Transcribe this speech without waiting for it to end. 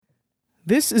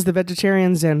This is the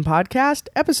Vegetarian Zen Podcast,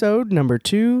 episode number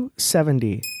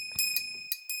 270.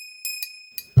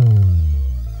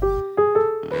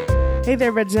 Hey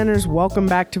there, Veg Zenners. Welcome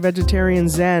back to Vegetarian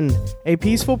Zen, a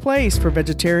peaceful place for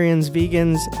vegetarians,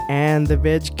 vegans, and the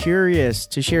veg curious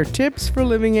to share tips for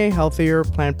living a healthier,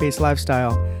 plant-based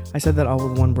lifestyle. I said that all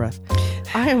with one breath.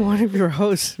 I am one of your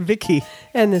hosts, Vicky.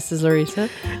 And this is Larissa.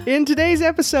 In today's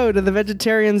episode of the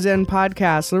Vegetarian Zen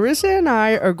Podcast, Larissa and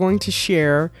I are going to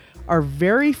share our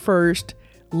very first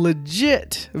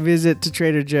legit visit to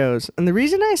Trader Joe's. And the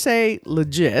reason I say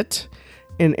legit,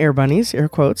 in air bunnies, air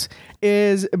quotes,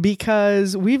 is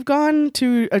because we've gone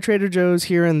to a Trader Joe's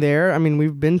here and there. I mean,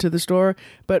 we've been to the store,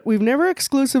 but we've never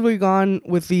exclusively gone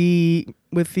with the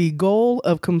goal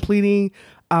of completing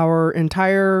our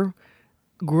entire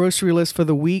grocery list for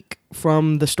the week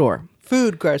from the store.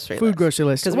 Food grocery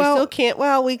list. Because we still can't,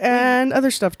 and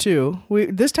other stuff too.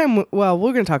 This time, we're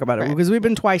going to talk about it because we've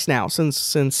been twice now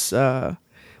since we've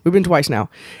been twice now.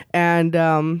 And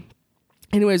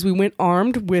anyways, we went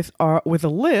armed with a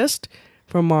list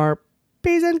from our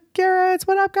Peas and Carrots.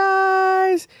 What up,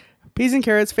 guys? Peas and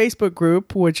Carrots Facebook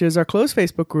group, which is our closed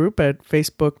Facebook group at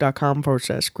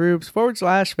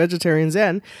facebook.com/groups/vegetarian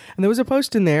zen. And there was a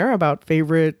post in there about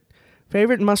favorite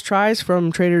must-tries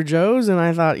from Trader Joe's, and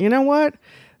I thought, you know what?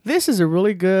 This is a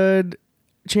really good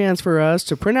chance for us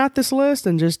to print out this list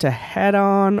and just to head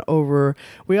on over.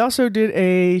 We also did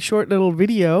a short little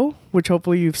video, which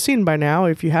hopefully you've seen by now.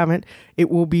 If you haven't, it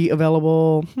will be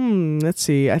available, let's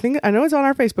see. I know it's on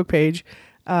our Facebook page,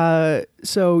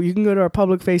 so you can go to our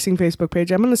public-facing Facebook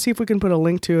page. I'm going to see if we can put a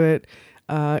link to it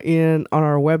on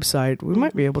our website. We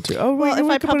might be able to. Oh, well, if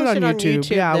I publish it on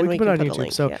YouTube, yeah, we can put it on YouTube.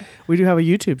 Link, so we do have a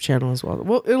YouTube channel as well.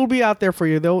 Well, it'll be out there for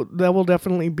you. There will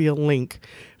definitely be a link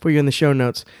for you in the show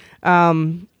notes.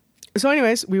 So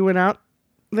anyways, we went out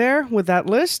there with that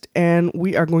list, and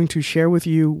we are going to share with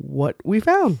you what we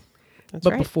found.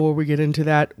 But before we get into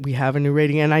that, we have a new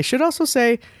rating, and I should also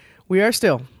say we are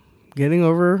still getting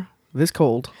over this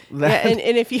cold that and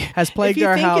if you has plagued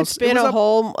our house. It's been a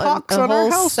whole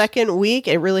second week.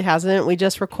 It really hasn't. We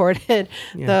just recorded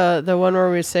the one where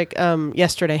we were sick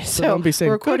yesterday. So don't be saying,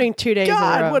 we're recording 2 days in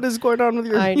a row. What is going on with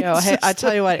your I know. Hey, I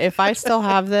tell you what, if I still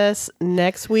have this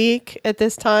next week at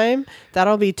this time,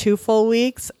 that'll be 2 full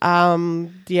weeks. It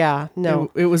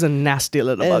was a nasty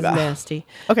little bug. It was nasty.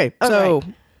 Okay, so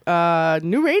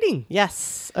new rating.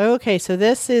 Yes. Okay, so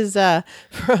this is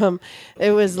from,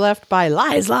 it was left by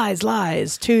Lies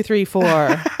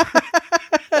 234.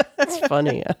 That's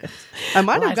funny. I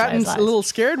might have gotten a little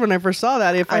scared when I first saw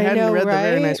that if I hadn't read the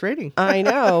very nice rating. I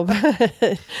know.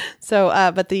 So,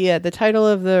 but the title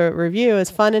of the review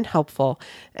is Fun and Helpful.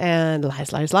 And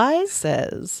Lies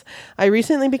says, I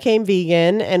recently became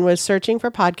vegan and was searching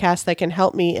for podcasts that can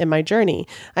help me in my journey.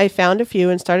 I found a few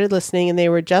and started listening, and they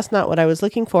were just not what I was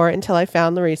looking for until I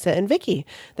found Larissa and Vicky.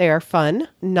 They are fun,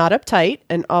 not uptight,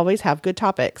 and always have good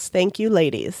topics. Thank you,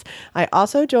 ladies. I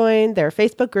also joined their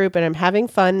Facebook group, and I'm having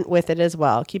fun with it as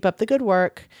well. Keep up the good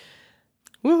work.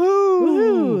 Woohoo!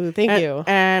 Woohoo! Thank you.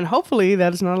 And hopefully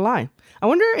that is not a lie. I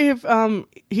wonder if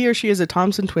he or she is a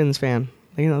Thompson Twins fan.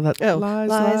 You know that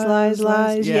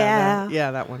lies.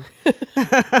 Yeah, that one.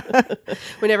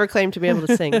 We never claimed to be able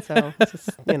to sing, so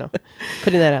just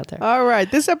putting that out there. All right,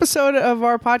 this episode of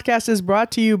our podcast is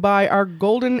brought to you by our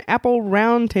Golden Apple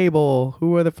Roundtable.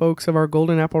 Who are the folks of our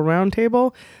Golden Apple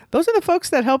Roundtable? Those are the folks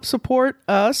that help support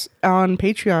us on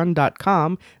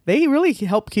Patreon.com. They really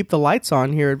help keep the lights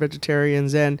on here at Vegetarian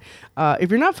Zen. If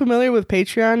you're not familiar with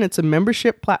Patreon, it's a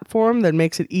membership platform that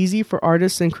makes it easy for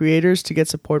artists and creators to get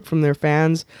support from their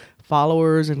fans,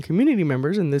 followers, and community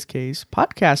members, in this case,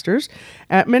 podcasters.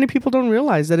 Many people don't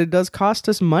realize that it does cost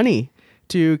us money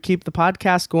to keep the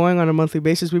podcast going on a monthly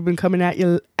basis. We've been coming at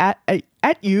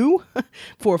you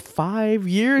for 5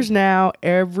 years now,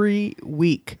 every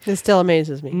week. It still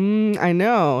amazes me. I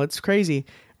know, it's crazy.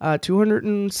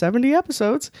 270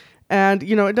 episodes. And,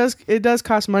 it does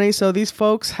cost money. So these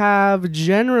folks have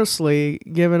generously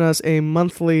given us a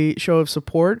monthly show of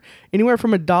support, anywhere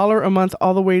from $1 a month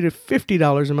all the way to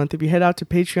 $50 a month. If you head out to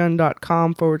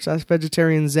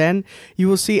patreon.com/vegetarian zen, you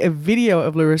will see a video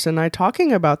of Larissa and I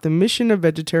talking about the mission of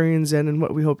Vegetarian Zen and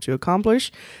what we hope to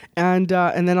accomplish. And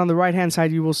then on the right-hand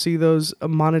side, you will see those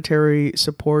monetary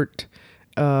support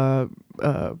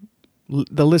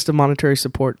the list of monetary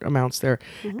support amounts there.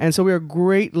 Mm-hmm. And so we are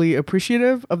greatly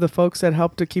appreciative of the folks that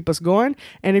help to keep us going.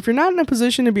 And if you're not in a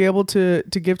position to be able to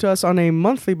give to us on a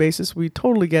monthly basis, we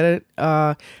totally get it.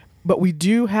 But we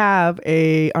do have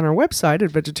on our website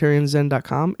at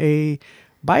vegetarianzen.com, a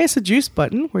buy us a juice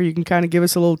button where you can kind of give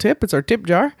us a little tip. It's our tip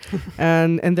jar.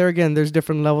 and there again, there's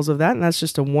different levels of that. And that's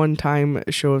just a one-time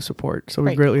show of support. So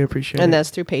we greatly appreciate it. And that's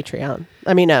through Patreon.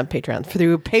 I mean, Patreon,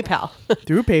 through PayPal.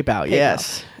 Through PayPal,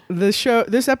 yes.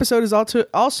 This episode is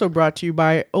also brought to you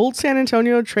by Old San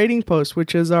Antonio Trading Post,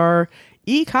 which is our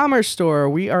e-commerce store.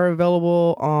 We are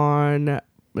available on,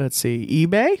 let's see,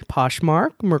 eBay,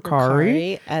 Poshmark,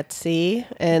 Mercari, Etsy,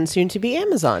 and soon to be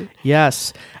Amazon.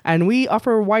 Yes. And we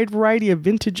offer a wide variety of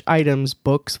vintage items,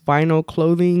 books, vinyl,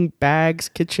 clothing, bags,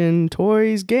 kitchen,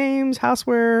 toys, games,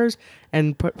 housewares,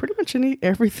 and pretty much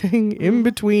everything in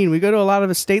between. We go to a lot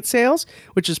of estate sales,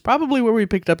 which is probably where we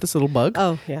picked up this little bug.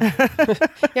 Oh, yeah.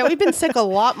 Yeah, we've been sick a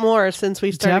lot more since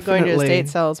we started going to estate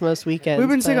sales most weekends. We've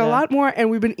been sick a lot more, and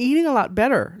we've been eating a lot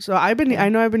better. So I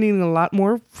know I've been eating a lot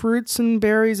more fruits and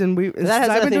berries, and that has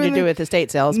nothing to do with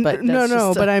estate sales, but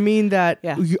but I mean that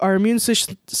our immune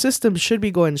system should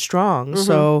be going strong. Mm-hmm.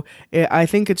 So I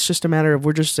think it's just a matter of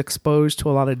we're just exposed to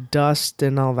a lot of dust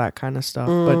and all that kind of stuff.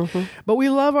 Mm-hmm. But we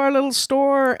love our little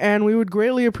store, and we would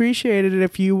greatly appreciate it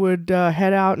if you would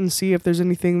head out and see if there's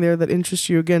anything there that interests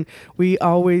you. Again, we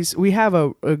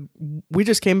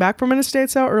just came back from an estate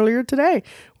sale earlier today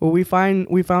where we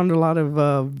found a lot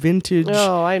of vintage.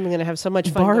 Oh, I'm gonna have so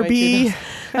much fun. Barbie.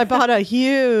 I bought a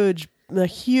huge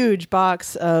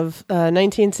box of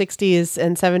 1960s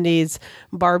and 70s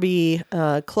Barbie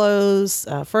clothes,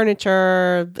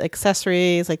 furniture,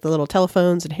 accessories like the little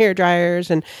telephones and hair dryers,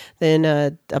 and then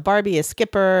a Barbie, a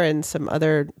Skipper, and some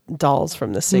other dolls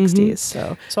from the 60s.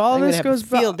 So all of this goes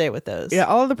field day with those. Yeah,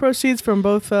 all of the proceeds from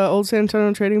both Old San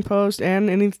Antonio Trading Post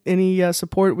and any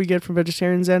support we get from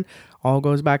Vegetarian Zen all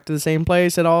goes back to the same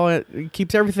place. It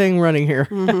keeps everything running here.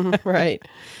 Right.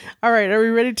 All right, are we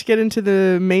ready to get into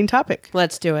the main topic?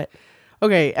 Let's do it.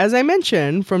 Okay, as I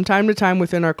mentioned, from time to time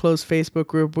within our closed Facebook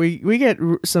group, we get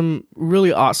some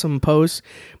really awesome posts,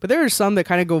 but there are some that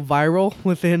kind of go viral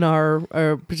within our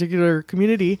particular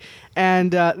community.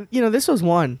 And, this was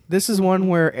one. This is one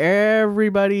where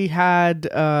everybody had,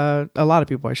 a lot of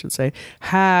people, I should say,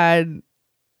 had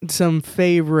some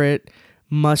favorite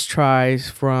must-tries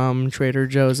from Trader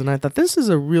Joe's, and I thought this is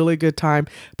a really good time,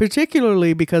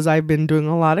 particularly because I've been doing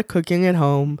a lot of cooking at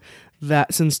home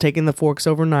since taking the Forks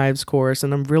Over Knives course,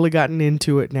 and I've really gotten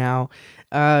into it now,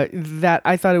 that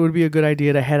I thought it would be a good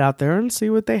idea to head out there and see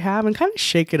what they have and kind of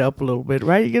shake it up a little bit,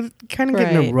 right? You get in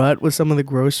a rut with some of the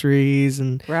groceries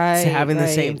and having the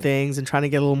same things and trying to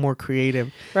get a little more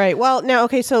creative. Right. Well, now,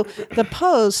 okay, so the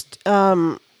post...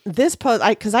 this post,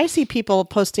 because I see people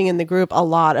posting in the group a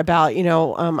lot about,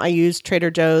 I used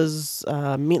Trader Joe's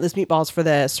meatless meatballs for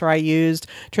this, or I used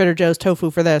Trader Joe's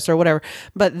tofu for this, or whatever.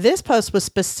 But this post was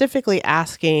specifically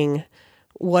asking,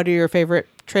 what are your favorite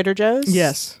Trader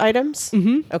Joe's items?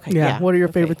 Mm-hmm. Okay. Yeah. What are your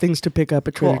favorite things to pick up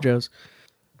at Trader Joe's?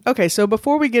 Okay, so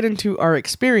before we get into our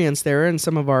experience there and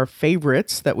some of our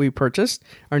favorites that we purchased,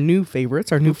 our new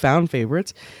favorites, our newfound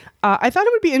favorites, I thought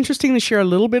it would be interesting to share a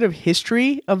little bit of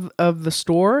history of the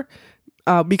store,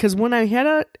 because when I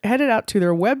headed out to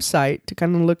their website to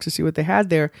kind of look to see what they had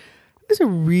there, it was a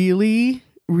really,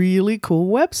 really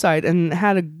cool website and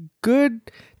had a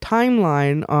good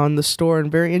timeline on the store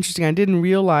and very interesting. I didn't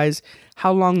realize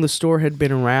how long the store had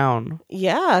been around.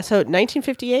 Yeah, so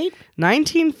 1958?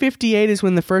 1958 is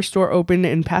when the first store opened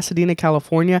in Pasadena,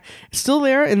 California. It's still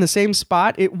there in the same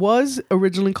spot. It was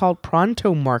originally called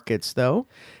Pronto Markets, though,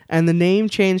 and the name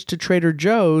changed to Trader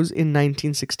Joe's in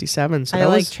 1967. So I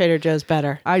like Trader Joe's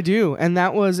better. I do, and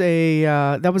that was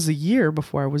a year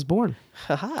before I was born.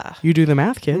 Haha. You do the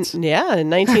math, kids. Yeah, in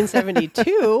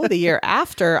 1972, the year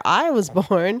after I was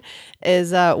born,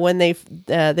 is when they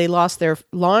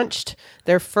launched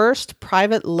their first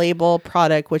private label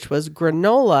product, which was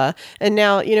granola. And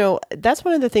now, that's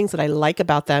one of the things that I like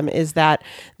about them is that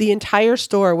the entire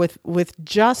store, with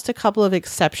just a couple of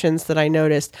exceptions that I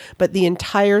noticed, but the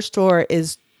entire store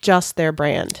is just their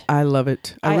brand. I love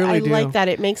it. I really do. I like that.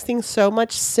 It makes things so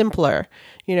much simpler.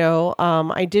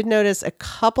 I did notice a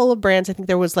couple of brands. I think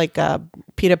there was like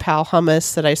Pita Pal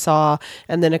hummus that I saw,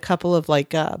 and then a couple of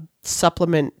like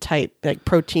supplement type, like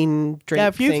protein drink. Yeah,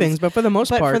 a few things, but for the most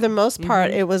part. For the most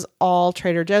part, it was all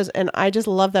Trader Joe's, and I just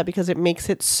love that because it makes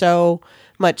it so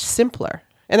much simpler.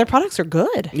 And their products are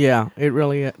good. Yeah, they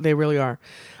really are.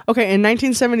 Okay, in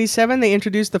 1977, they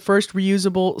introduced the first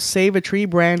reusable Save a Tree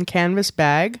brand canvas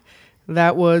bag.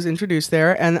 That was introduced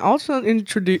there, and also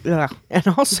introduced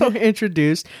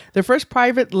their first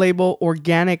private label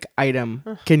organic item.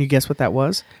 Can you guess what that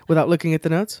was without looking at the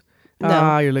notes?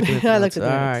 No, you're looking at the notes. I looked at the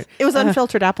notes. Right. It was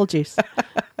unfiltered apple juice.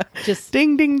 Just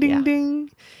ding, ding, ding, ding.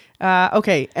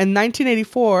 Okay, in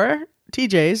 1984,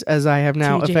 TJ's, as I have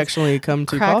now TJ's. affectionately come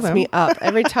to call Cracks them. me up.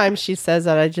 Every time she says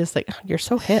that, I just like, you're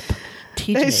so hip.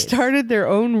 TJ's. They started their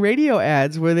own radio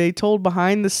ads where they told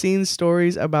behind the scenes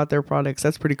stories about their products.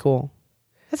 That's pretty cool.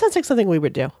 That sounds like something we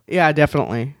would do. Yeah,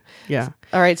 definitely. Yeah.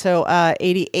 All right. So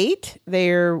 88,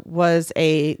 there was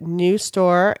a new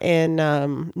store in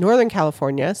Northern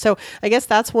California. So I guess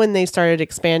that's when they started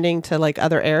expanding to like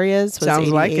other areas. Was Sounds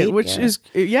like 88? it,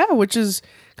 which is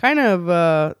kind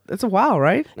of, it's a wow,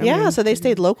 right? I mean, so they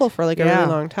stayed local for like a really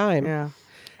long time. Yeah.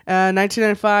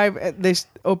 1995, they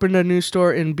opened a new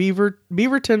store in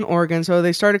Beaverton, Oregon. So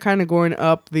they started kind of going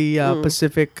up the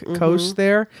Pacific coast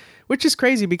there, which is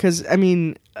crazy because, I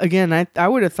mean, again, I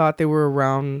would have thought they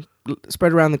were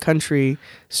spread around the country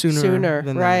sooner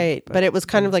than right. that, but it was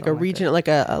kind of like a regional, like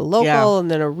a local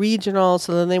and then a regional.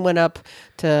 So then they went up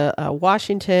to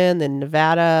Washington, then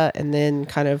Nevada, and then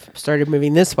kind of started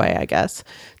moving this way, I guess,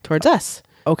 towards us.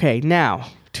 Okay, now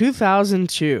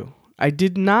 2002. I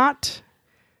did not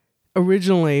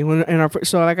originally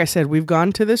so like I said, we've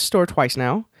gone to this store twice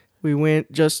now. We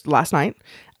went just last night,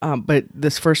 but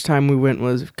this first time we went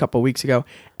was a couple weeks ago,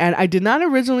 and I did not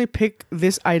originally pick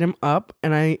this item up,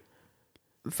 and I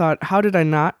thought, how did I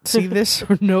not see this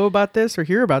or know about this or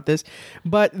hear about this?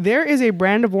 But there is a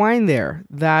brand of wine there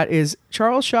that is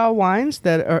Charles Shaw wines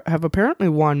that have apparently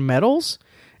won medals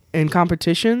in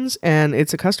competitions, and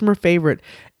it's a customer favorite.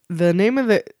 The name of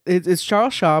it's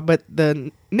Charles Shaw, but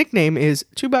the nickname is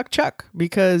 $2 Chuck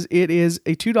because it is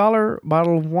a $2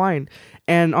 bottle of wine.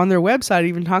 And on their website, it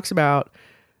even talks about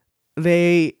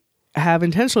they have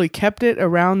intentionally kept it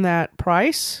around that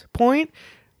price point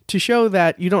to show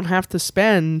that you don't have to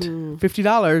spend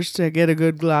 $50 to get a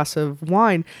good glass of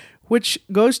wine, which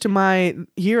goes to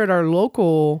here at our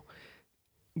local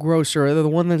grocer, the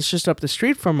one that's just up the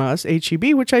street from us,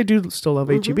 H-E-B, which I do still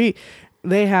love H-E-B.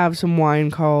 They have some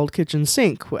wine called Kitchen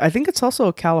Sink. I think it's also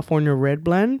a California red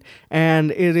blend,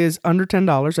 and it is under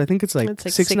 $10. I think it's like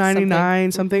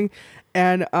 $6.99 something.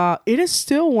 And it is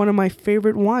still one of my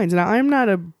favorite wines. Now, I'm not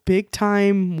a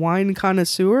big-time wine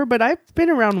connoisseur, but I've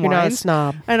been around wines. You're not a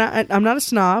snob. And I'm not a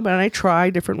snob, and I try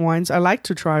different wines. I like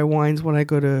to try wines when I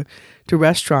go to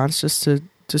restaurants just to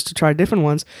try different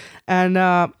ones.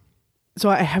 And so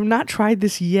I have not tried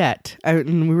this yet.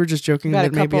 And we were just joking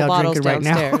that maybe I'll drink it right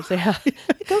now. Yeah.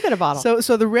 Go get a bottle.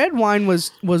 So the red wine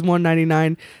was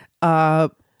 $1.99.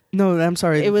 No, I'm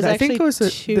sorry. It was I think it was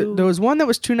there was one that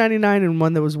was $2.99 and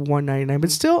one that was $1.99, but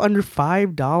still under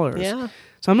 $5. Yeah.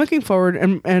 So I'm looking forward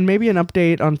and maybe an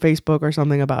update on Facebook or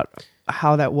something about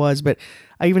how that was. But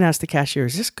I even asked the cashier,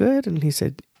 "Is this good?" And he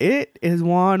said it has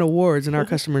won awards and our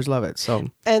customers love it. So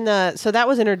so that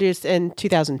was introduced in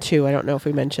 2002. I don't know if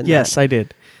we mentioned that. Yes, I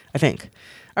did. I think.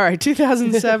 All right,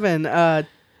 2007.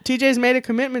 TJ's made a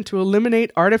commitment to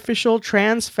eliminate artificial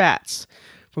trans fats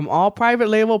from all private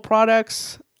label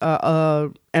products.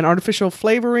 And artificial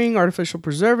flavoring, artificial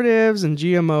preservatives, and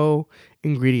GMO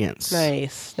ingredients.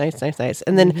 Nice.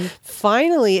 And then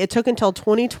finally, it took until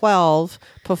 2012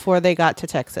 before they got to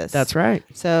Texas. That's right.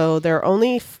 So there are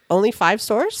only 5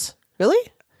 stores?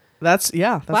 Really? That's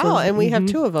wow, and we have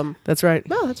 2 of them. That's right.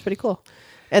 Wow, that's pretty cool.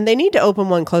 And they need to open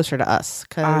one closer to us.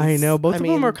 I know. Both of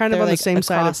them are kind of on the same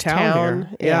side of town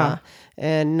here. Yeah.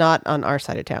 And not on our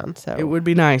side of town. So it would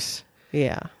be nice.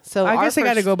 Yeah. So I guess I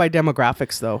got to go by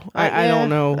demographics, though. I don't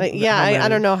know. I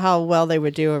don't know how well they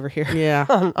would do over here. Yeah.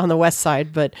 on the west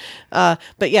side, but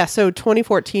yeah. So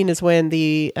 2014 is when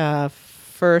the the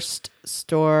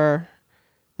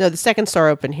second store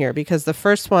opened here because the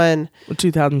first one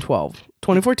 2012.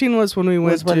 2014 was when we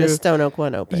went when the Stone Oak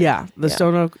one opened. Yeah,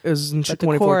 Stone Oak is in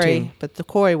 2014. But the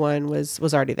Quarry one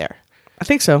was already there. I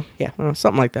think so. Yeah,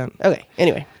 something like that. Okay.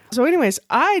 Anyway. So anyways,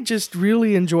 I just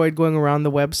really enjoyed going around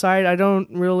the website. I don't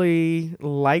really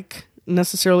like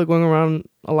necessarily going around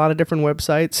a lot of different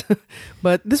websites,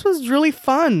 but this was really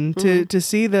fun to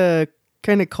see the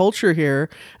kind of culture here.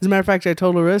 As a matter of fact, I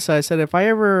told Larissa, I said, if I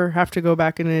ever have to go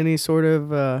back into any sort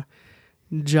of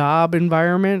job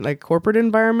environment, like corporate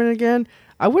environment again,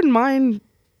 I wouldn't mind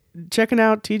checking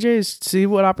out TJ's, see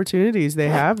what opportunities they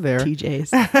have there. TJ's.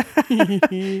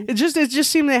 It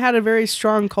just seemed they had a very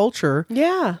strong culture.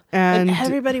 Yeah. And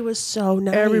everybody was so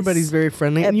nice. Everybody's very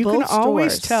friendly. And you can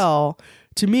always tell,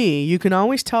 to me, you can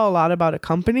always tell a lot about a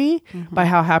company by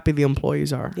how happy the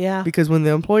employees are. Yeah. Because when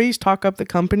the employees talk up the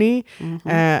company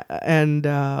and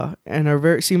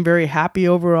seem very happy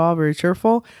overall, very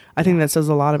cheerful, I think that says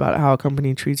a lot about how a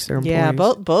company treats their employees. Yeah,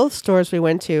 both stores we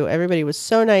went to, everybody was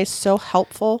so nice, so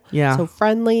helpful, so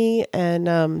friendly,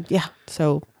 and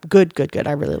so good.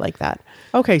 I really like that.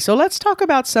 Okay, so let's talk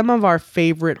about some of our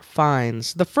favorite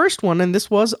finds. The first one, and this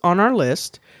was on our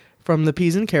list, from the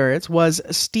peas and carrots was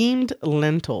steamed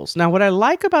lentils. Now, what I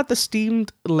like about the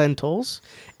steamed lentils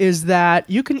is that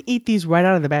you can eat these right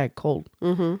out of the bag cold.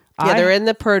 Yeah, they're in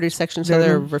the produce section, so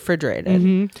they're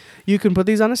refrigerated. You can put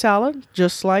these on a salad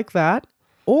just like that,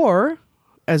 or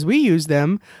as we use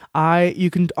them, you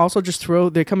can also just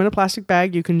they come in a plastic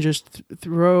bag. You can just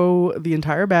throw the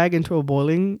entire bag into a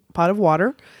boiling pot of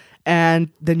water, and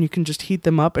then you can just heat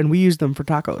them up, and we use them for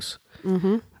tacos.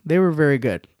 They were very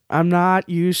good. I'm not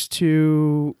used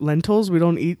to lentils. We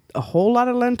don't eat a whole lot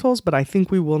of lentils, but I think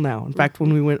we will now. In fact,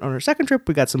 when we went on our second trip,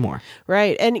 we got some more.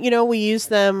 Right. And, we use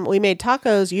them. We made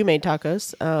tacos. You made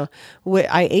tacos.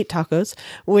 I ate tacos,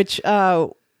 which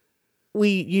we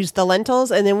used the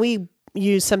lentils. And then we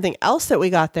used something else that we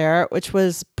got there, which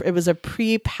was a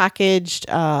pre-packaged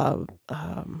in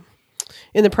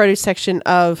the produce section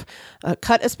of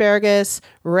cut asparagus,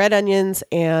 red onions,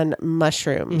 and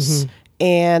mushrooms.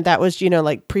 And that was,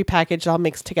 like prepackaged, all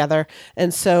mixed together.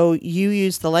 And so you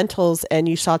used the lentils and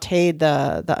you sauteed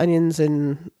the onions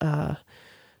and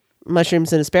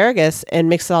mushrooms and asparagus and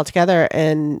mixed it all together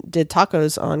and did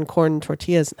tacos on corn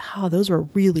tortillas. Oh, those were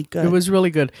really good. It was really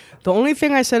good. The only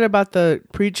thing I said about the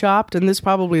pre-chopped, and this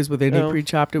probably is with any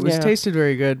pre-chopped, it was tasted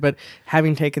very good, but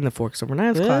having taken the Forks Over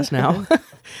Knives class now,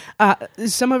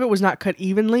 some of it was not cut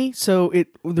evenly. So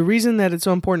the reason that it's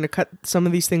so important to cut some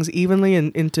of these things evenly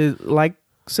and into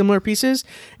similar pieces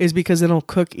is because it'll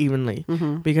cook evenly,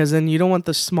 because then you don't want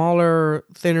the smaller,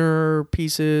 thinner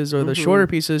pieces or the shorter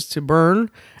pieces to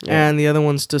burn and the other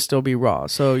ones to still be raw.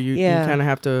 So you kind of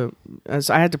have to,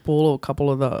 I had to pull a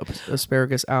couple of the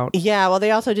asparagus out. Yeah, well,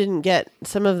 they also didn't get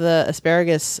some of the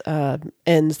asparagus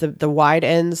ends, the wide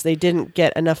ends, they didn't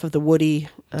get enough of the woody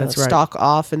stalk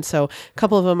off. And so a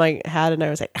couple of them I had and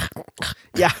I was like,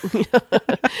 yeah.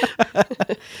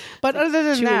 But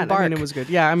other than that, I mean, it was good.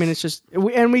 Yeah, I mean, it's just,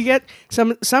 we get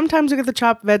sometimes we get the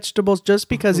chopped vegetables just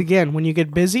because, again, when you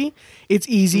get busy, it's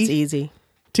easy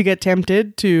to get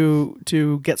tempted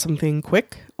to get something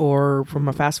quick or from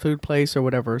a fast food place or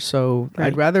whatever. So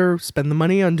I'd rather spend the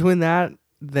money on doing that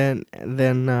than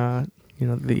going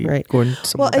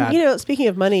somewhere bad. And speaking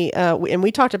of money, and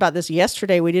we talked about this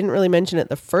yesterday. We didn't really mention it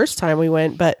the first time we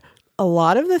went, but a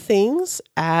lot of the things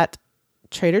at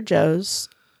Trader Joe's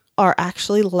are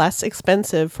actually less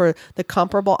expensive for the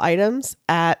comparable items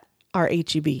at our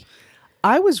H-E-B.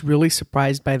 I was really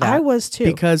surprised by that. I was too.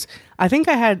 Because I think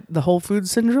I had the Whole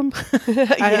Foods syndrome.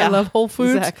 I love Whole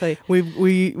Foods. Exactly.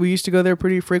 We used to go there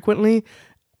pretty frequently.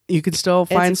 You can still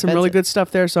find some really good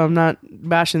stuff there, so I'm not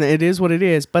bashing that. It is what it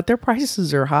is, but their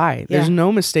prices are high. There's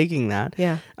no mistaking that.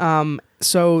 Yeah.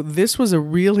 So this was a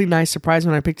really nice surprise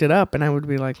when I picked it up, and I would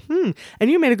be like, And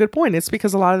you made a good point. It's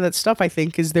because a lot of that stuff, I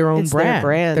think, is their own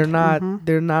brand. Their brand.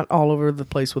 They're not all over the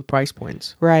place with price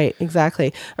points. Right.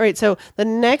 Exactly. All right. So the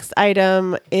next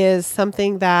item is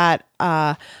something that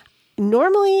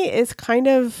normally is kind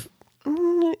of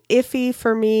iffy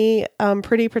for me.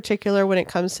 Pretty particular when it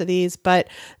comes to these, but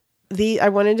I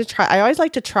wanted to try. I always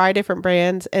like to try different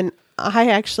brands, and I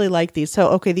actually like these.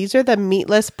 So, these are the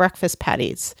meatless breakfast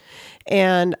patties.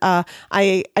 And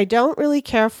I don't really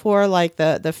care for like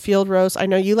the field roast. I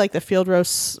know you like the field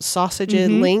roast sausage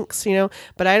links,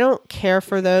 but I don't care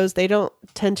for those. They don't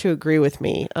tend to agree with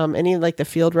me. Any like the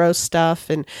field roast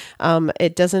stuff, and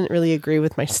it doesn't really agree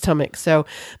with my stomach. So,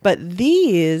 but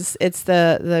these, it's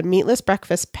the meatless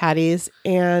breakfast patties,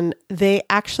 and they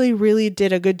actually really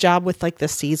did a good job with like the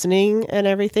seasoning and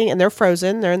everything. And they're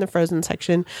frozen. They're in the frozen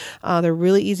section. They're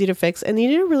really easy to fix, and they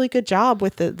did a really good job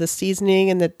with the seasoning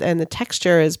and the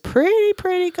texture is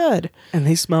pretty good. And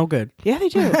they smell good. Yeah, they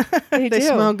do. They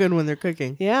smell good when they're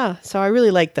cooking. Yeah, so I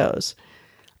really like those.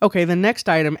 Okay, the next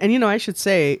item, and I should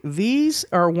say, these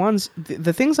are ones,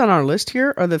 the things on our list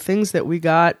here are the things that we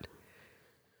got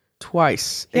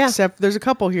twice. Yeah. Except there's a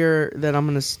couple here that I'm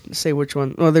going to say which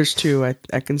one. Well, there's two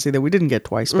I can see that we didn't get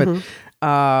twice, but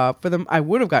for them, I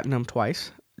would have gotten them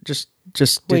twice. Just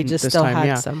didn't this still time.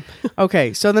 had some.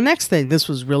 Okay, so the next thing, this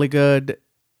was really good.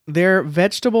 Their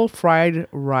vegetable fried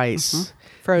rice.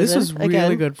 Frozen. This was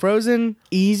really good. Frozen,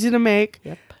 easy to make.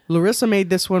 Yep. Larissa made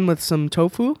this one with some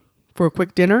tofu for a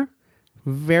quick dinner.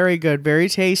 Very good. Very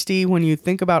tasty. When you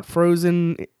think about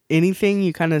frozen anything,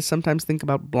 you kind of sometimes think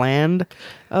about bland.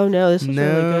 Oh, no, this was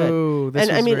really good. This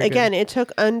and was I mean, very again, good. it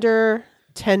took under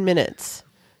 10 minutes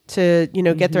to,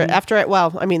 get through it. After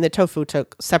the tofu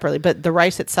took separately, but the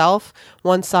rice itself,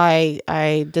 once I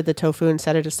did the tofu and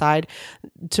set it aside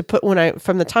to put,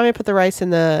 from the time I put the rice in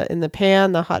the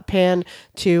pan, the hot pan,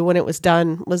 to when it was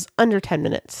done was under 10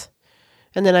 minutes.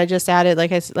 And then I just added,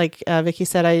 like Vicky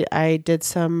said, I did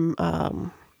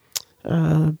some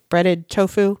breaded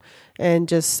tofu and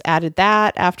just added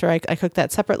that after I cooked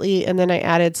that separately. And then I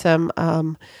added some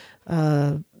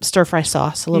stir fry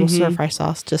sauce, a little stir fry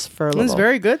sauce, just for a It little was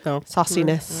very good though.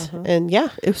 sauciness. And yeah,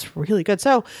 it was really good.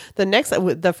 So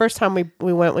the first time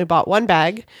we went, we bought one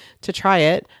bag to try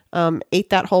it, ate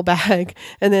that whole bag.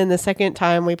 And then the second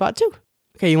time we bought 2.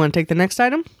 Okay, you want to take the next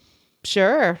item?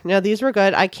 Sure. No, these were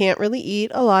good. I can't really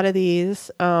eat a lot of these,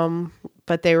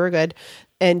 but they were good.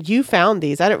 And you found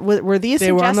these. Were these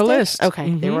They were on the list.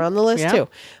 Okay, they were on the list too.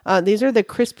 These are the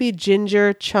crispy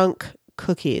ginger chunk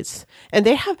cookies, and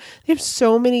they have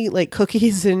so many like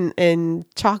cookies and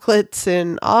chocolates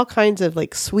and all kinds of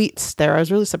like sweets there. I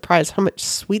was really surprised how much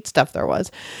sweet stuff there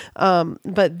was.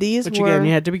 But these Which were, again,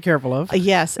 you had to be careful of.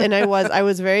 yes, and I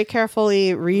was very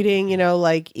carefully reading,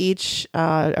 like each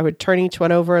I would turn each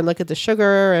one over and look at the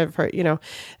sugar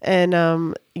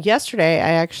and yesterday I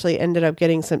actually ended up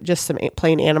getting some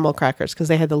plain animal crackers because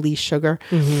they had the least sugar.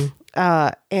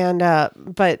 But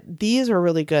these were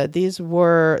really good.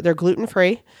 They're gluten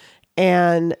free,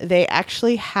 and they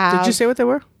actually have. Did you say what they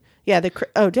were? Yeah, did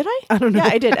I? I don't know. Yeah,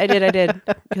 I did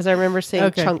because I remember saying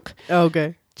Okay. chunk.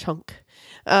 Okay. Chunk.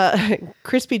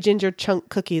 Crispy ginger chunk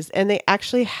cookies, and they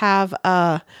actually have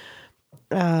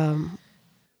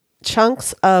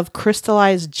chunks of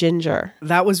crystallized ginger.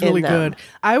 That was really in them. good.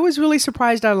 I was really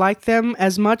surprised I liked them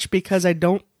as much because I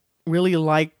don't really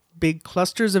like big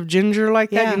clusters of ginger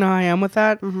like that. Yeah. You know how I am with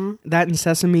that? That and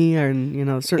sesame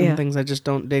and, certain Yeah. things I just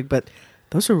don't dig. But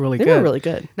those are really They good. were really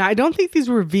good. Now, I don't think these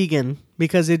were vegan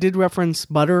because it did reference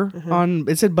butter on.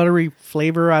 It said buttery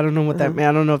flavor. I don't know what that meant.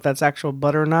 I don't know if that's actual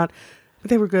butter or not.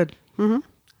 But they were good.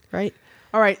 Right.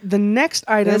 All right. The next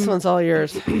item. This one's all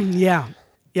yours. Yeah.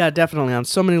 Yeah, definitely. On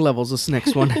so many levels, this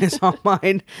next one is all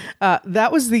mine.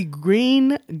 That was the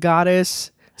Green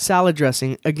Goddess salad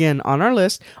dressing. Again, on our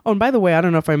list. Oh, and by the way, I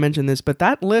don't know if I mentioned this, but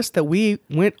that list that we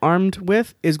went armed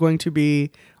with is going to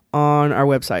be on our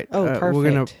website. Oh, perfect.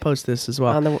 We're going to post this as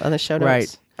well. on the show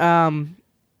notes. Right.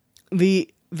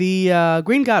 The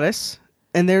Green Goddess,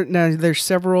 and there's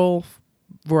several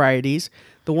varieties.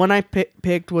 The one I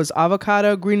picked was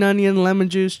avocado, green onion, lemon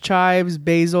juice, chives,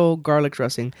 basil, garlic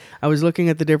dressing. I was looking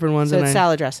at the different ones. So and it's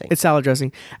salad dressing. It's salad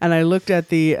dressing. And I looked at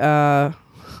the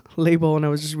label and I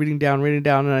was just reading down,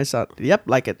 and I saw, yep,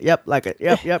 like it, yep, like it,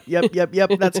 yep,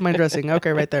 that's my dressing.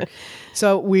 Okay, right there.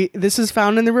 So this is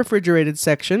found in the refrigerated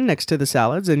section next to the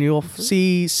salads, and you'll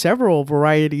see several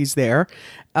varieties there.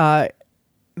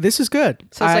 This is good.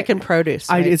 So it's like in produce.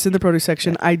 Right? It's in the produce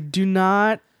section. I do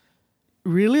not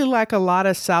really like a lot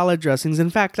of salad dressings. In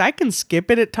fact, I can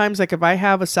skip it at times. Like if I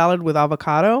have a salad with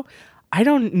avocado, I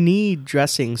don't need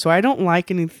dressing. So I don't like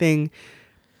anything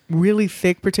really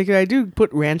thick particularly. I do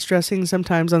put ranch dressing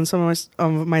sometimes on some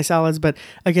of my salads, but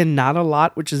again, not a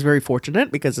lot, which is very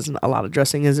fortunate because a lot of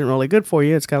dressing isn't really good for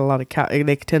you. It's got a lot of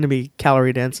they tend to be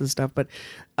calorie dense and stuff, but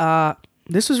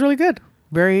this was really good.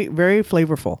 Very, very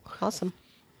flavorful. Awesome.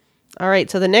 All right.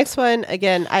 So the next one,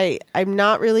 again, I'm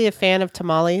not really a fan of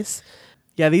tamales.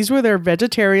 Yeah, these were their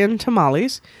vegetarian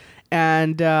tamales.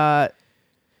 And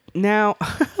now,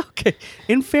 okay,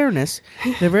 in fairness,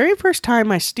 the very first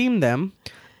time I steamed them,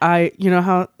 I'm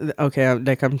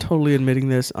totally admitting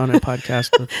this on a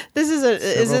podcast. With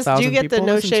Do you get the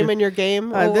no shame in your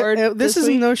game award? This is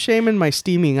week? no shame in my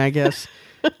steaming, I guess.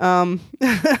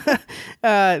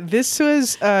 This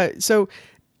was, I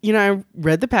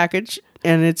read the package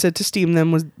and it said to steam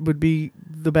them would be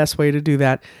the best way to do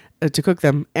that, to cook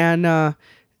them. And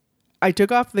I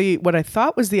took off what I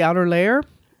thought was the outer layer,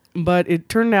 but it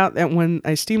turned out that when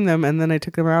I steamed them and then I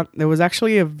took them out, there was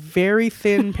actually a very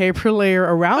thin paper layer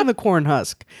around the corn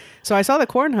husk. So I saw the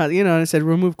corn husk, and it said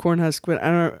remove corn husk, but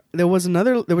there was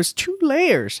 2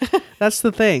 layers. That's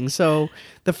the thing. So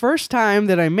the first time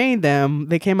that I made them,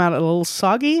 they came out a little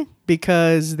soggy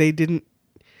because they didn't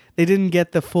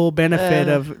get the full benefit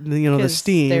of the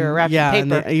steam. They were wrapped in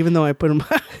paper. Even though I put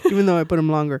them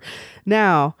longer.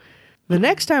 Now, the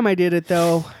next time I did it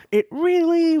though, it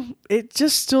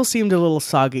just still seemed a little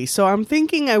soggy. So I'm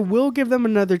thinking I will give them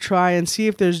another try and see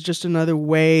if there's just another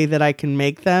way that I can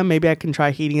make them. Maybe I can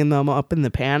try heating them up in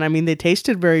the pan. I mean, they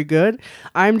tasted very good.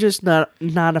 I'm just not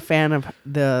a fan of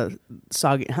the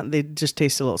soggy. They just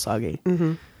taste a little soggy.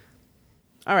 Mm-hmm.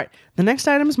 All right. The next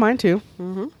item is mine too.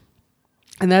 Mm-hmm.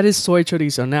 And that is soy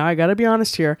chorizo. Now, I got to be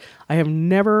honest here. I have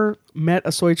never met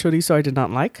a soy chorizo I did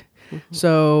not like. Mm-hmm.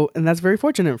 So, and that's very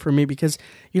fortunate for me because,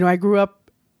 I grew up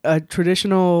a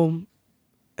traditional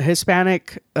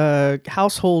Hispanic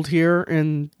household here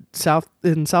in South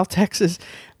Texas.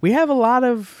 We have a lot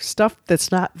of stuff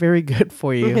that's not very good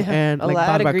for you. Yeah, And a like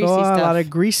lot of greasy barbacoa, a stuff. lot of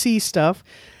greasy stuff.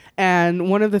 And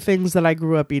one of the things that I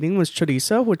grew up eating was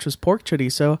chorizo, which was pork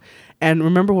chorizo. And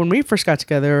remember when we first got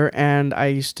together, and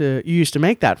you used to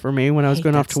make that for me when I was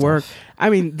going off to work. I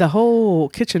mean, the whole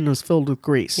kitchen was filled with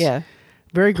grease. Yeah.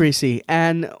 Very greasy.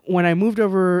 And when I moved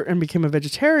over and became a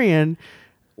vegetarian,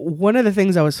 one of the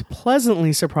things I was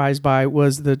pleasantly surprised by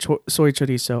was the soy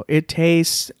chorizo. It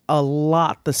tastes a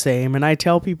lot the same. And I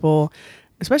tell people,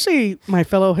 especially my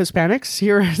fellow Hispanics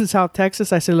here in South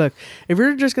Texas, I say, look, if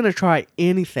you're just going to try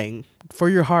anything for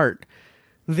your heart,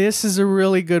 this is a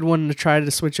really good one to try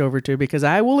to switch over to, because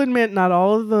I will admit not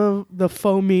all of the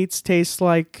faux meats taste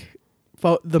like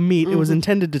the meat it was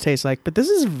intended to taste like, but this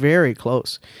is very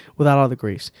close without all the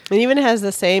grease. It even has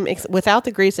the same, without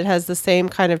the grease, it has the same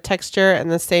kind of texture and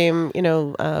the same,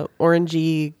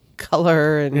 orangey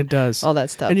color and it does all that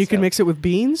stuff. And you can mix it with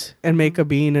beans and make a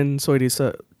bean and soy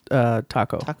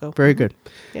taco. Very good.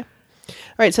 Yeah. All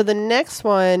right. So the next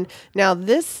one, now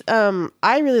this,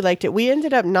 I really liked it. We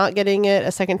ended up not getting it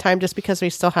a second time just because we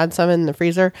still had some in the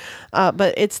freezer.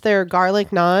 But it's their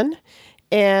garlic naan.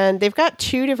 And they've got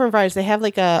two different varieties. They have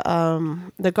like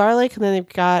the garlic, and then they've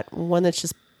got one that's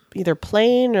just either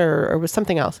plain or with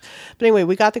something else. But anyway,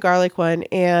 we got the garlic one,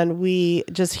 and we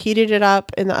just heated it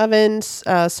up in the oven,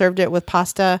 served it with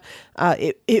pasta.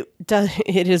 It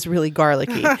is really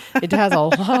garlicky. It has a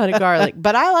lot of garlic,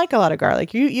 but I like a lot of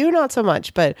garlic. You not so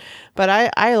much, but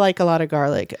I like a lot of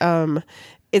garlic.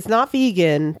 It's not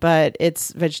vegan, but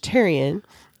it's vegetarian.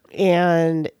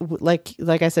 And like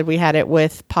I said, we had it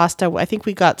with pasta. I think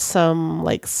we got some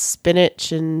like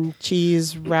spinach and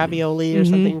cheese ravioli or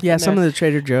something. Yeah, some of the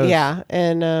Trader Joe's. Yeah,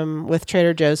 and with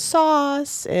Trader Joe's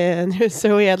sauce, and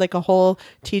so we had like a whole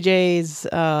TJ's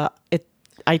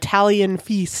Italian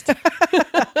feast.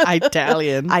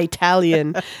 Italian.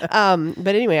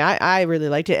 But anyway, I really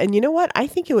liked it, and you know what? I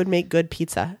think it would make good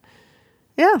pizza.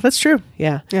 Yeah, that's true.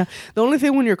 Yeah. The only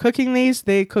thing when you're cooking these,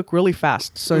 they cook really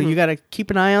fast. So you got to keep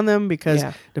an eye on them, because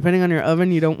depending on your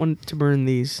oven, you don't want to burn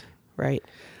these. Right.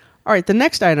 All right, the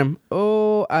next item.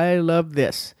 Oh, I love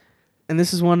this. And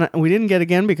this is one we didn't get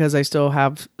again because I still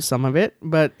have some of it,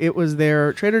 but it was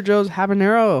their Trader Joe's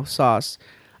habanero sauce.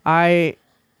 I,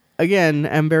 again,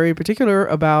 am very particular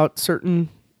about certain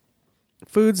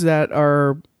foods that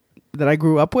I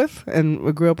grew up with, and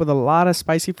we grew up with a lot of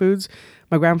spicy foods.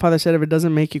 My grandfather said if it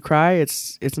doesn't make you cry,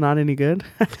 it's not any good.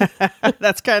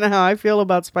 That's kind of how I feel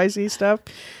about spicy stuff.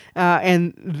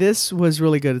 And this was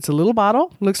really good. It's a little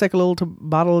bottle. Looks like a little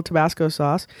bottle of Tabasco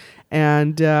sauce.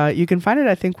 And you can find it,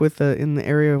 I think, in the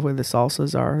area where the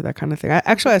salsas are, that kind of thing.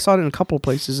 I saw it in a couple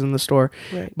places in the store.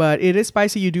 Right. But it is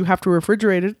spicy. You do have to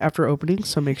refrigerate it after opening,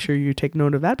 so make sure you take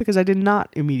note of that, because I did not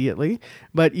immediately.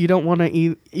 But you don't want to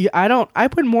eat... I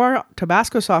put more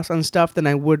Tabasco sauce on stuff than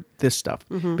I would this stuff,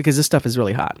 because this stuff is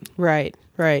really hot. Right.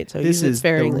 So this is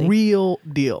the real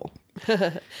deal.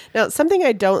 Now, something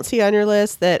I don't see on your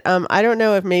list that I don't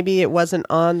know if maybe it wasn't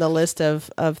on the list of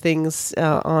things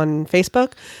on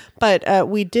Facebook, but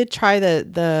we did try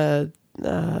the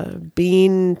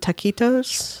bean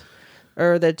taquitos,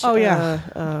 or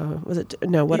the was it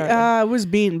no what are it was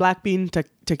black bean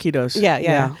taquitos.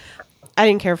 Yeah. I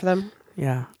didn't care for them.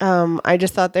 Yeah. I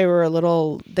just thought they were a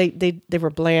little they were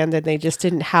bland, and they just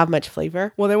didn't have much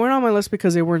flavor. Well, they weren't on my list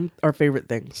because they weren't our favorite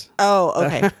things. Oh,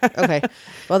 okay.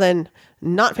 Well, then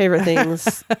not favorite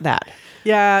things that.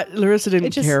 Yeah, Larissa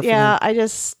didn't care for them. Yeah, I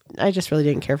just really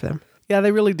didn't care for them. Yeah,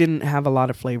 they really didn't have a lot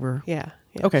of flavor. Yeah.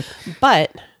 Okay.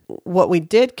 But what we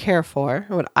did care for,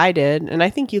 what I did, and I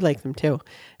think you like them too,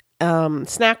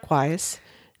 snack-wise,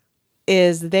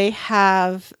 is they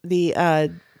have the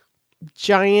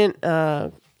giant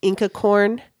Inca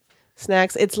corn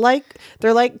snacks.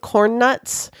 They're like corn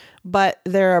nuts, but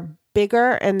they're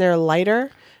bigger and they're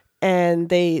lighter, and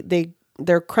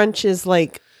their crunch is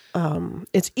like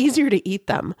it's easier to eat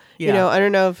them. Yeah. I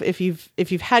don't know if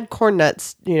you've had corn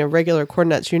nuts, regular corn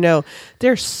nuts,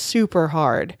 they're super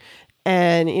hard.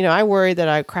 And, I worry that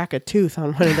I crack a tooth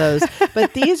on one of those,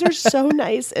 but these are so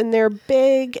nice, and they're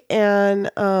big,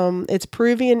 and it's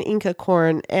Peruvian Inca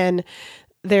corn, and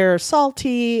they're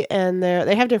salty, and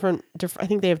they have different, I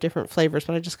think they have different flavors,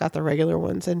 but I just got the regular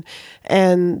ones, and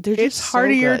they're just it's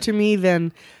heartier so to me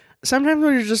than sometimes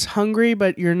when you're just hungry,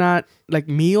 but you're not like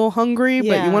meal hungry,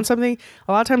 but you want something.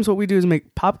 A lot of times what we do is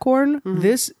make popcorn,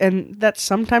 and that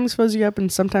sometimes fills you up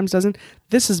and sometimes doesn't.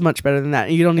 This is much better than that.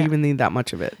 You don't even need that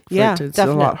much of it. It's a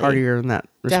lot heartier in that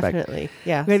respect. Definitely.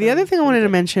 Yeah. Okay, the other thing I wanted to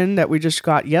mention that we just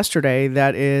got yesterday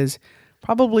that is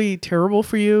probably terrible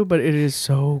for you, but it is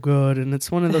so good. And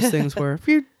it's one of those things where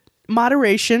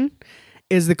moderation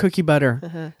is the cookie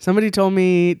butter. Somebody told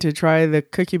me to try the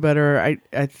cookie butter.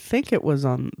 I think it was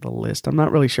on the list. I'm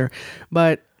not really sure.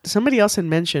 But somebody else had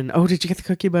mentioned, oh, did you get the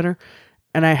cookie butter?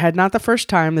 And I had not the first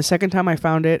time. The second time I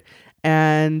found it,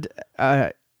 and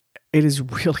it is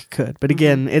really good. But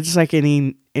again, it's like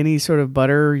any sort of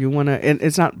butter you want to.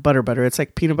 It's not butter. It's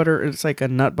like peanut butter. It's like a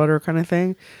nut butter kind of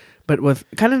thing, but with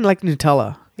kind of like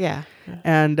Nutella. Yeah.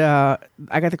 And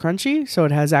I got the crunchy, so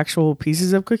it has actual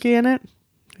pieces of cookie in it.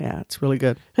 Yeah, it's really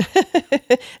good.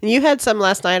 And you had some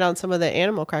last night on some of the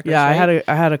animal crackers. Yeah, right?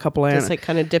 I had a couple of just like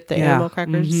kind of dip the animal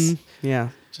crackers. Yeah,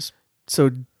 just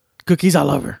so cookies all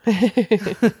over.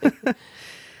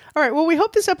 All right. Well, we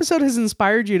hope this episode has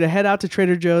inspired you to head out to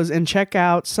Trader Joe's and check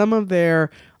out some of their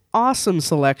awesome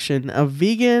selection of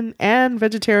vegan and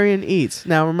vegetarian eats.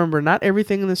 Now, remember, not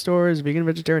everything in the store is vegan,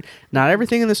 vegetarian. Not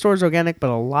everything in the store is organic, but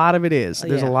a lot of it is.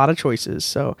 There's a lot of choices.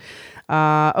 So,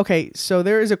 okay. So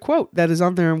there is a quote that is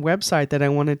on their website that I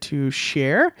wanted to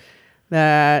share.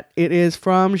 That it is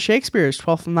from Shakespeare's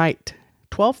Twelfth Night.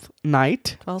 Twelfth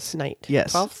Night.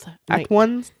 Yes. 12th night. Act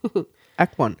 1.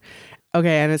 Act 1.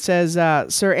 Okay, and it says,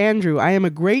 Sir Andrew, I am a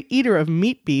great eater of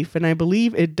meat beef, and I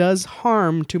believe it does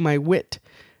harm to my wit.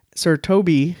 Sir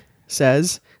Toby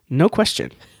says, no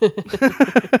question. I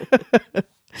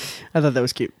thought that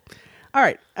was cute. All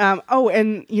right.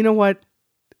 And you know what?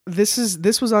 This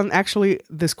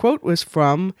quote was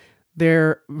from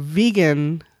their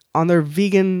vegan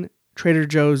Trader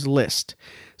Joe's list.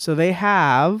 So they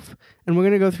have, and we're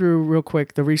going to go through real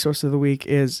quick, the resource of the week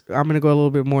is, I'm going to go a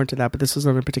little bit more into that, but this is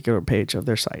on a particular page of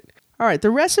their site. All right, the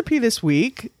recipe this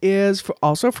week is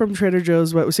also from Trader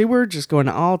Joe's. See, we're just going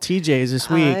to all TJ's this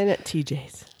week. I'm at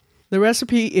TJ's. The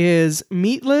recipe is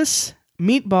meatless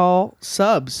meatball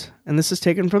subs, and this is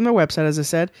taken from their website, as I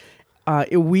said.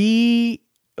 We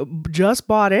just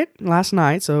bought it last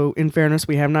night, so in fairness,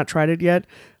 we have not tried it yet.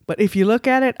 But if you look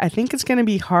at it, I think it's going to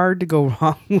be hard to go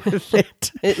wrong with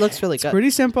it. It looks really good. It's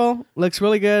pretty simple. Looks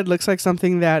really good. Looks like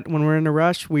something that when we're in a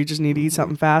rush, we just need to eat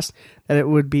something fast, that it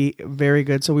would be very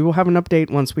good. So we will have an update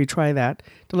once we try that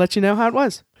to let you know how it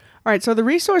was. All right. So the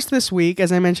resource this week,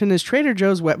 as I mentioned, is Trader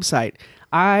Joe's website.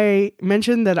 I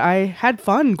mentioned that I had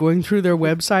fun going through their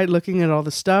website, looking at all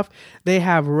the stuff. They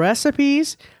have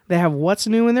recipes. They have what's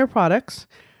new in their products.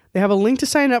 They have a link to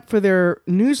sign up for their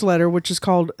newsletter, which is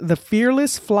called The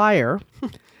Fearless Flyer.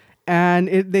 And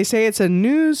they say it's a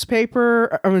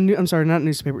newsletter,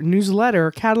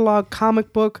 catalog,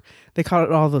 comic book. They call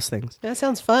it all those things. That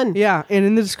sounds fun. Yeah. And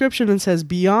in the description, it says,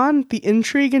 beyond the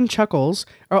intrigue and chuckles,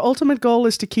 our ultimate goal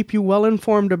is to keep you well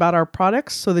informed about our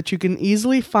products so that you can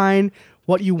easily find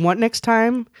what you want next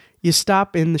time you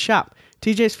stop in the shop.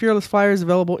 TJ's Fearless Flyer is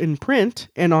available in print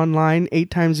and online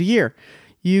 8 times a year.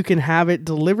 You can have it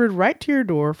delivered right to your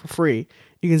door for free.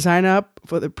 You can sign up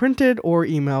for the printed or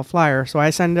email flyer. So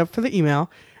I signed up for the email,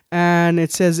 and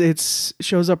it says it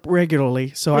shows up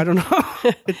regularly. So I don't know.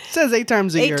 It says 8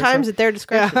 times a year. 8 times at their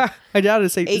discretion. Yeah, I doubt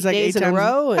it's 8. It's like days 8 times in a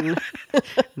row, and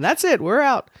that's it. We're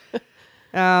out.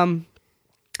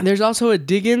 There's also a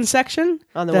dig-in section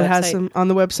on the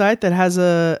website that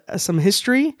has some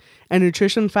history and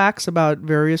nutrition facts about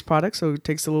various products. So it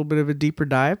takes a little bit of a deeper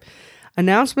dive.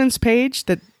 Announcements page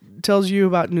that tells you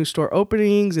about new store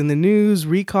openings in the news,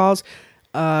 recalls,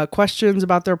 questions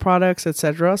about their products,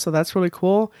 etc. So that's really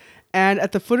cool. And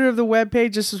at the footer of the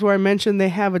webpage, this is where I mentioned they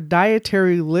have a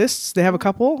dietary lists. They have a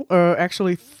couple, or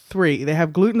actually 3. They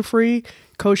have gluten-free,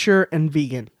 kosher, and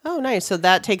vegan. Oh, nice. So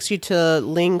that takes you to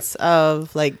links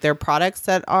of like their products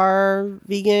that are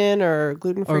vegan or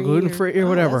gluten-free. Or gluten-free or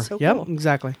whatever. That's so yep, cool.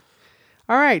 Exactly.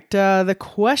 All right. The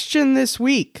question this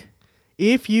week.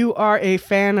 If you are a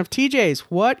fan of TJ's,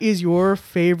 what is your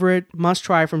favorite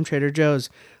must-try from Trader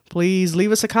Joe's? Please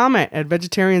leave us a comment at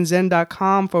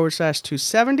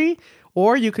vegetarianzen.com/270,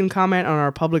 or you can comment on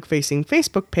our public-facing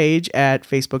Facebook page at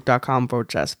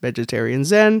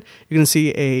facebook.com/vegetarianzen. You can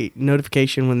see a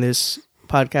notification when this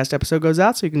podcast episode goes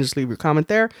out, so you can just leave your comment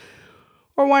there.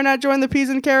 Or why not join the Peas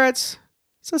and Carrots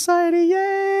Society?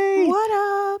 Yay!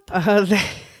 What up?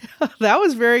 That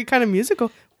was very kind of musical.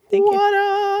 Thank you. What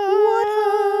up?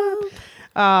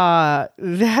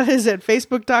 That is at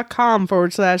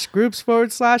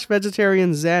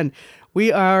facebook.com/groups/vegetarianzen. We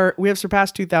have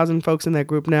surpassed 2,000 folks in that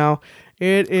group now.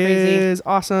 It is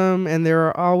awesome, and there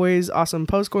are always awesome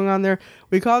posts going on there.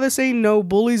 We call this a no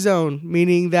bully zone,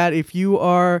 meaning that if you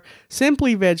are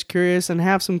simply veg curious and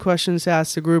have some questions to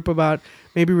ask the group about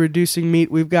maybe reducing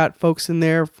meat, we've got folks in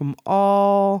there from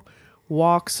all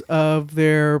walks of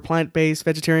their plant-based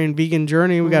vegetarian vegan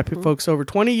journey. We got folks over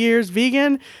 20 years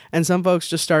vegan and some folks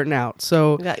just starting out.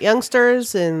 So we got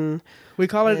youngsters, and we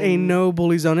call it a no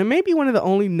bully zone. It may be one of the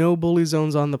only no bully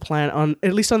zones on the planet,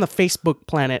 at least on the Facebook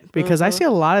planet, because I see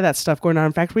a lot of that stuff going on.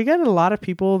 In fact, we got a lot of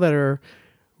people that are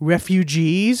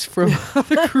refugees from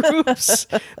other groups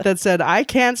that said, I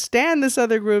can't stand this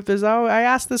other group. I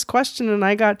asked this question and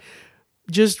I got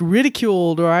just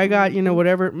ridiculed, or I got,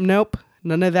 whatever. Nope.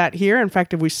 None of that here. In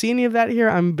fact, if we see any of that here,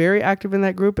 I'm very active in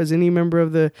that group, as any member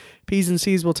of the P's and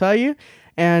C's will tell you.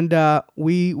 And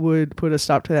we would put a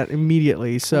stop to that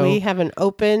immediately. So we have an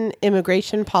open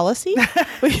immigration policy.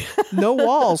 No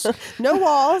walls. No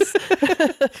walls.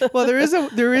 Well, there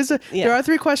are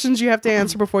 3 questions you have to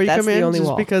answer before you That's come in, the only just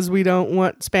wall. because we don't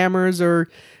want spammers or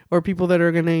people that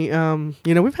are going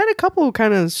to, we've had a couple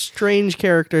kind of strange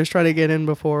characters try to get in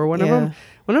before. One of them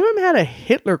had a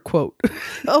Hitler quote.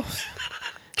 Oh,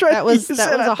 that was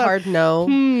a hard no.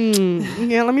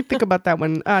 Yeah, let me think about that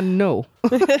one. No.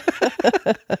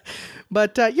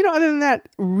 But, other than that,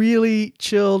 really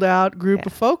chilled out group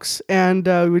of folks. And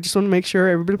we just want to make sure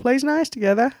everybody plays nice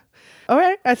together. All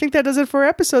right. I think that does it for our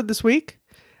episode this week.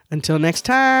 Until next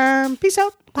time. Peace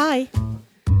out. Bye.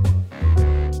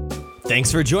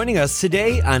 Thanks for joining us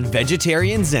today on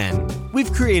Vegetarian Zen.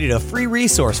 We've created a free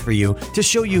resource for you to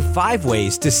show you 5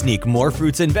 ways to sneak more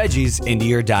fruits and veggies into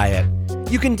your diet.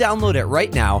 You can download it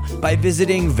right now by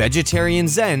visiting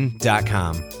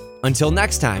vegetarianzen.com. Until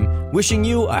next time, wishing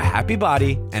you a happy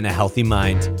body and a healthy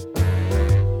mind.